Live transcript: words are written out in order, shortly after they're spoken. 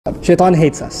Shaitan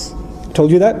hates us. Told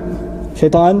you that?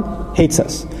 Shaitan hates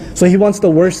us. So he wants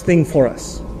the worst thing for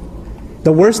us.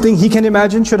 The worst thing he can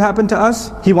imagine should happen to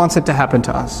us, he wants it to happen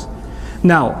to us.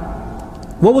 Now,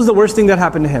 what was the worst thing that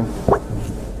happened to him?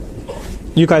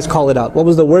 You guys call it out. What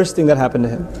was the worst thing that happened to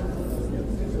him?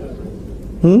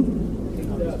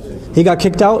 He got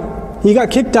kicked out? He got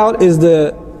kicked out is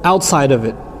the outside of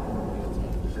it.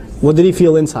 What did he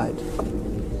feel inside?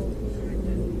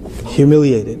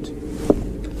 Humiliated.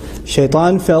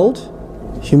 Shaitan felt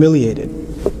humiliated.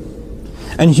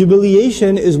 And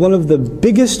humiliation is one of the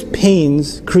biggest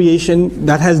pains creation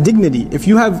that has dignity. If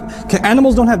you have,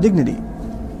 animals don't have dignity.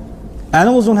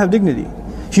 Animals don't have dignity.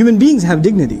 Human beings have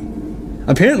dignity.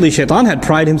 Apparently Shaitan had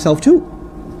pride himself too.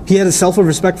 He had a sense of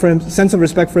respect for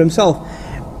himself.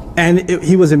 And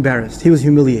he was embarrassed. He was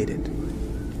humiliated.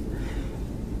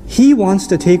 He wants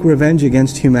to take revenge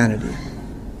against humanity.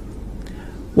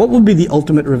 What would be the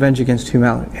ultimate revenge against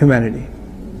humanity?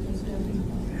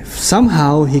 If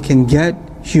somehow he can get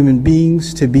human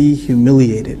beings to be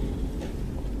humiliated.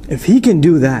 If he can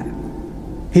do that,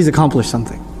 he's accomplished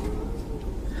something.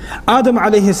 Adam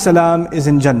alayhi salam is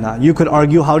in Jannah. You could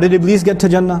argue, how did Iblis get to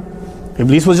Jannah?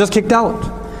 Iblis was just kicked out.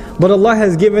 But Allah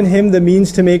has given him the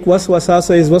means to make waswasa,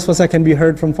 so his waswasa can be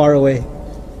heard from far away.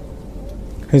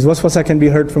 His waswasa can be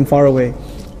heard from far away.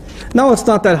 Now it's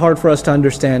not that hard for us to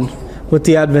understand with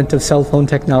the advent of cell phone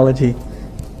technology.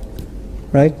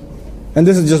 Right? And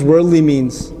this is just worldly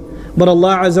means. But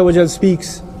Allah Azza wa Jal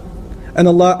speaks. And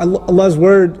Allah's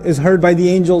word is heard by the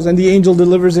angels, and the angel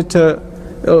delivers it to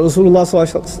Rasulullah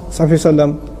sallallahu alaihi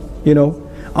wasallam. You know,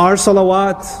 our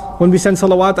salawat, when we send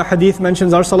salawat, a hadith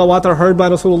mentions our salawat are heard by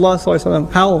Rasulullah sallallahu alaihi wasallam.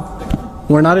 How?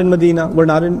 We're not in Medina. We're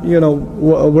not in,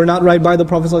 we're not right by the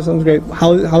Prophet sallallahu alaihi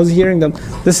wasallam. How is he hearing them?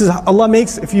 This is Allah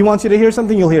makes. If He wants you to hear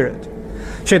something, you'll hear it.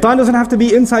 Shaitan doesn't have to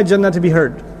be inside Jannah to be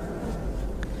heard.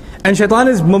 And Shaitan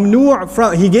is mamnu'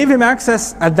 from, He gave him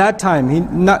access at that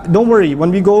time. Don't worry,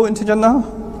 when we go into Jannah,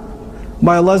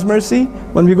 by Allah's mercy,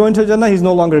 when we go into Jannah, he's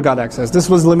no longer got access. This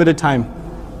was limited time.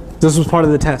 This was part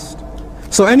of the test.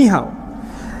 So anyhow,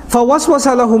 فَوَسْوَسَ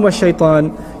لَهُمَ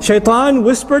الشَّيْطَانِ Shaitan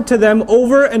whispered to them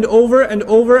over and over and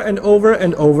over and over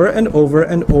and over and over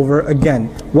and over again.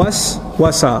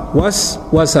 Was-wasa,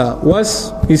 was-wasa,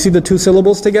 was. You see the two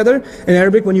syllables together? In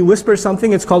Arabic, when you whisper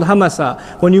something, it's called hamasa.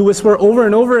 When you whisper over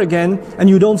and over again and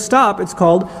you don't stop, it's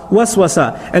called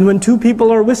waswasa. And when two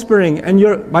people are whispering, and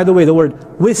you're, by the way, the word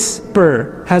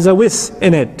whisper has a whis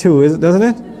in it too, doesn't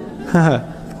it?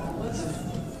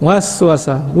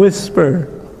 Waswasa, whisper.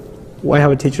 I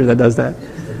have a teacher that does that.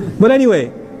 But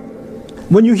anyway,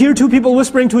 when you hear two people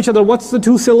whispering to each other, what's the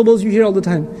two syllables you hear all the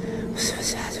time?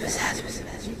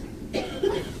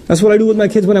 That's what I do with my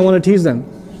kids when I want to tease them.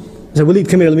 I say, Walid,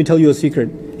 come here, let me tell you a secret.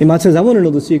 Imad says, I want to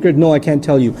know the secret. No, I can't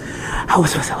tell you.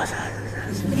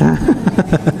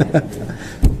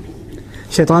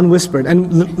 Shaitan whispered.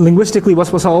 And linguistically,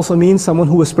 waswasa also means someone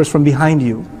who whispers from behind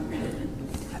you.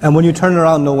 And when you turn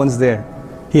around, no one's there.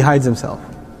 He hides himself.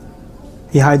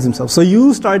 He hides himself. So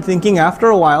you start thinking after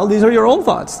a while, these are your own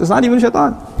thoughts. It's not even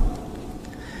Shaitan.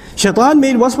 Shaitan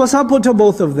made waswasa put to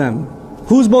both of them.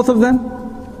 Who's both of them?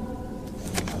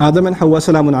 Adam and Hawa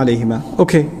salamun alayhima.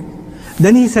 Okay.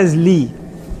 Then he says li.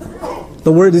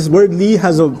 This word li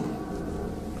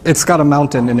it's got a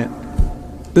mountain in it.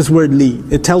 This word li,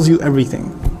 it tells you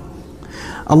everything.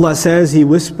 Allah says He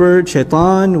whispered,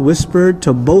 Shaitan whispered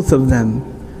to both of them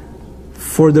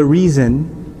for the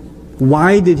reason.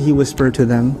 Why did he whisper to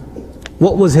them?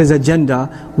 What was his agenda?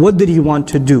 What did he want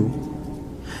to do?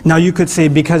 Now you could say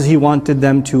because he wanted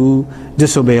them to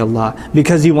disobey Allah,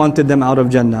 because he wanted them out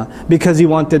of Jannah, because he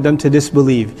wanted them to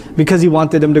disbelieve, because he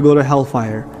wanted them to go to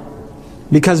hellfire.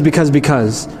 Because.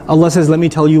 Allah says, let me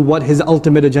tell you what his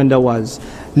ultimate agenda was.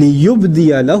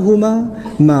 لِيُبْدِيَ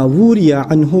لَهُمَا مَا وُرِيَ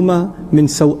عَنْهُمَا مِنْ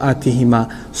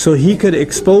سَوْآتِهِمَا So he could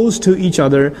expose to each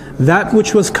other that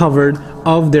which was covered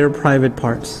of their private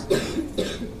parts.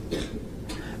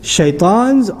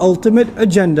 Shaitan's ultimate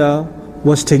agenda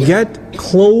was to get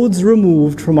clothes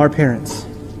removed from our parents.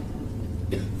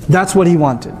 That's what he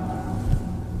wanted.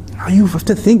 Now you have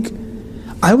to think.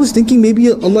 I was thinking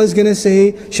maybe Allah is going to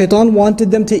say, Shaitan wanted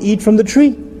them to eat from the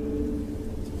tree.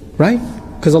 Right?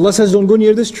 Because Allah says, don't go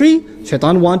near this tree.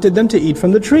 Shaitan wanted them to eat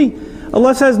from the tree.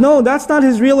 Allah says, no, that's not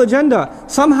his real agenda.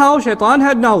 Somehow Shaitan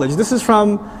had knowledge. This is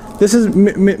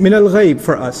min al-ghayb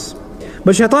for us.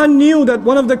 But Shaitan knew that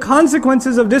one of the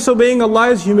consequences of disobeying Allah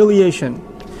is humiliation.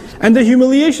 And the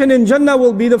humiliation in Jannah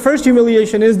will be, the first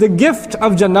humiliation is the gift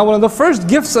of Jannah. One of the first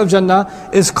gifts of Jannah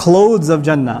is clothes of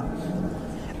Jannah.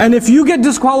 And if you get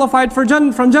disqualified from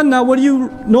Jannah, what are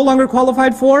you no longer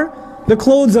qualified for? the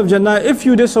clothes of Jannah. If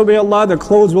you disobey Allah, the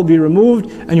clothes will be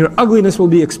removed, and your ugliness will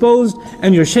be exposed,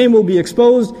 and your shame will be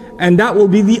exposed, and that will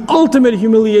be the ultimate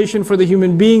humiliation for the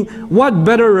human being. What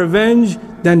better revenge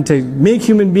than to make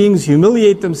human beings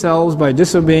humiliate themselves by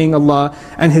disobeying Allah,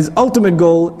 and his ultimate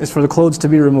goal is for the clothes to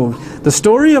be removed. The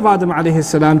story of Adam alayhi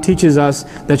salam teaches us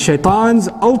that Shaitan's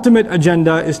ultimate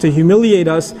agenda is to humiliate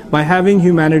us by having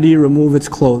humanity remove its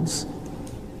clothes.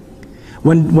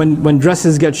 When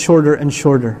dresses get shorter and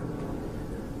shorter,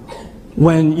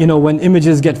 when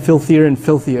images get filthier and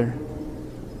filthier,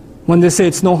 when they say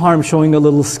it's no harm showing a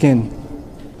little skin,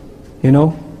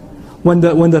 when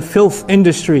the filth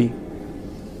industry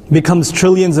becomes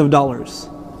trillions of dollars,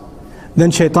 then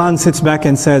Shaitan sits back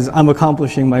and says, I'm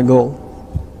accomplishing my goal.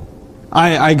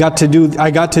 I got to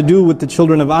do with the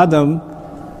children of Adam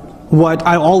what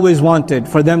I always wanted,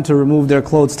 for them to remove their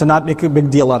clothes, to not make a big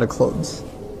deal out of clothes.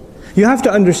 You have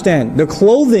to understand, the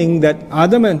clothing that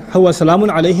Adam and Hawa salamun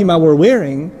alayhima were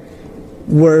wearing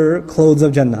were clothes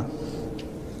of Jannah.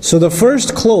 So the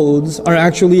first clothes are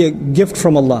actually a gift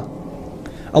from Allah.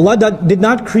 Allah did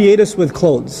not create us with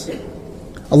clothes.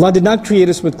 Allah did not create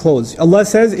us with clothes. Allah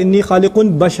says, Inni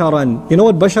khaliqun basharan. You know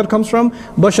what bashar comes from?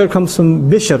 Bashar comes from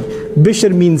bishr.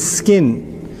 Bishr means skin.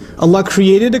 Allah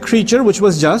created a creature which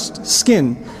was just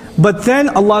skin. But then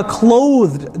Allah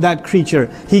clothed that creature.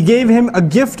 He gave him a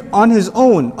gift of his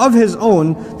own,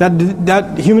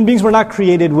 that human beings were not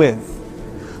created with.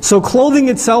 So clothing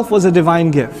itself was a divine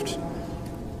gift.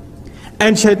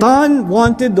 And Shaitan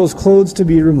wanted those clothes to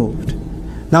be removed.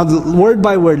 Now, word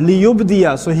by word,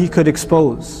 liyubdiya, so he could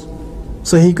expose.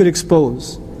 So he could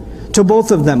expose to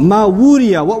both of them. Ma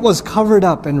wuriya, what was covered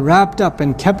up and wrapped up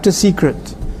and kept a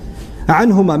secret.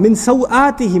 Anhuma, min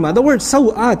sawatihima. The word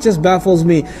sawat just baffles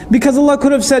me. Because Allah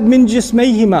could have said, min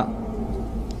jismayhima,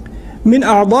 min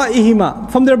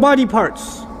a'da'ihima, from their body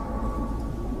parts.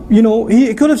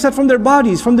 He could have said from their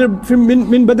bodies, min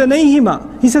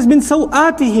badanayhima. He says min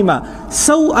sawatihima.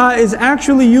 Sawa is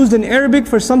actually used in Arabic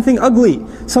for something ugly,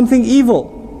 something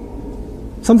evil.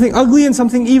 Something ugly and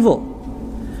something evil.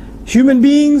 Human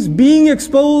beings being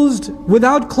exposed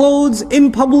without clothes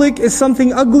in public is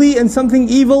something ugly and something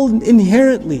evil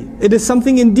inherently. It is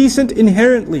something indecent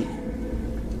inherently.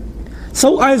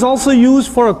 Sawa is also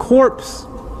used for a corpse.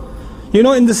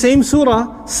 In the same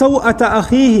surah, sawata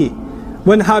akhihi.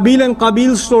 When Habil and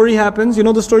Qabil's story happens, you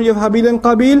know the story of Habil and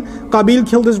Qabil? Qabil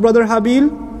killed his brother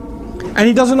Habil, and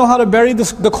he doesn't know how to bury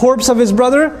the corpse of his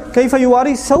brother. Kayfa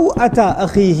yuwari sawata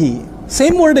akhihi.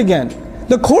 Same word again.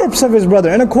 The corpse of his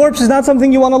brother. And a corpse is not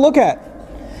something you want to look at.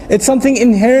 It's something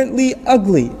inherently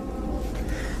ugly.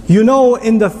 In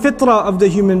the fitrah of the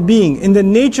human being, in the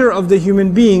nature of the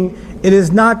human being, it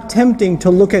is not tempting to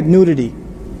look at nudity.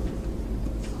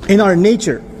 In our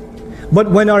nature. But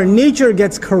when our nature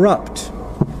gets corrupt,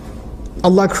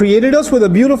 Allah created us with a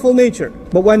beautiful nature.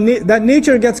 But when that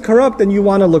nature gets corrupt, then you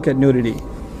want to look at nudity.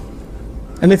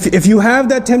 And if you have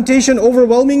that temptation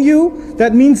overwhelming you,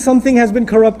 that means something has been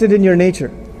corrupted in your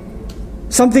nature.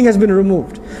 Something has been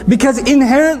removed. Because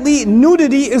inherently,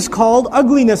 nudity is called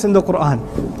ugliness in the Quran.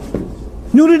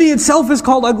 Nudity itself is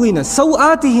called ugliness.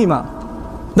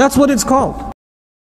 Sawatihima. That's what it's called.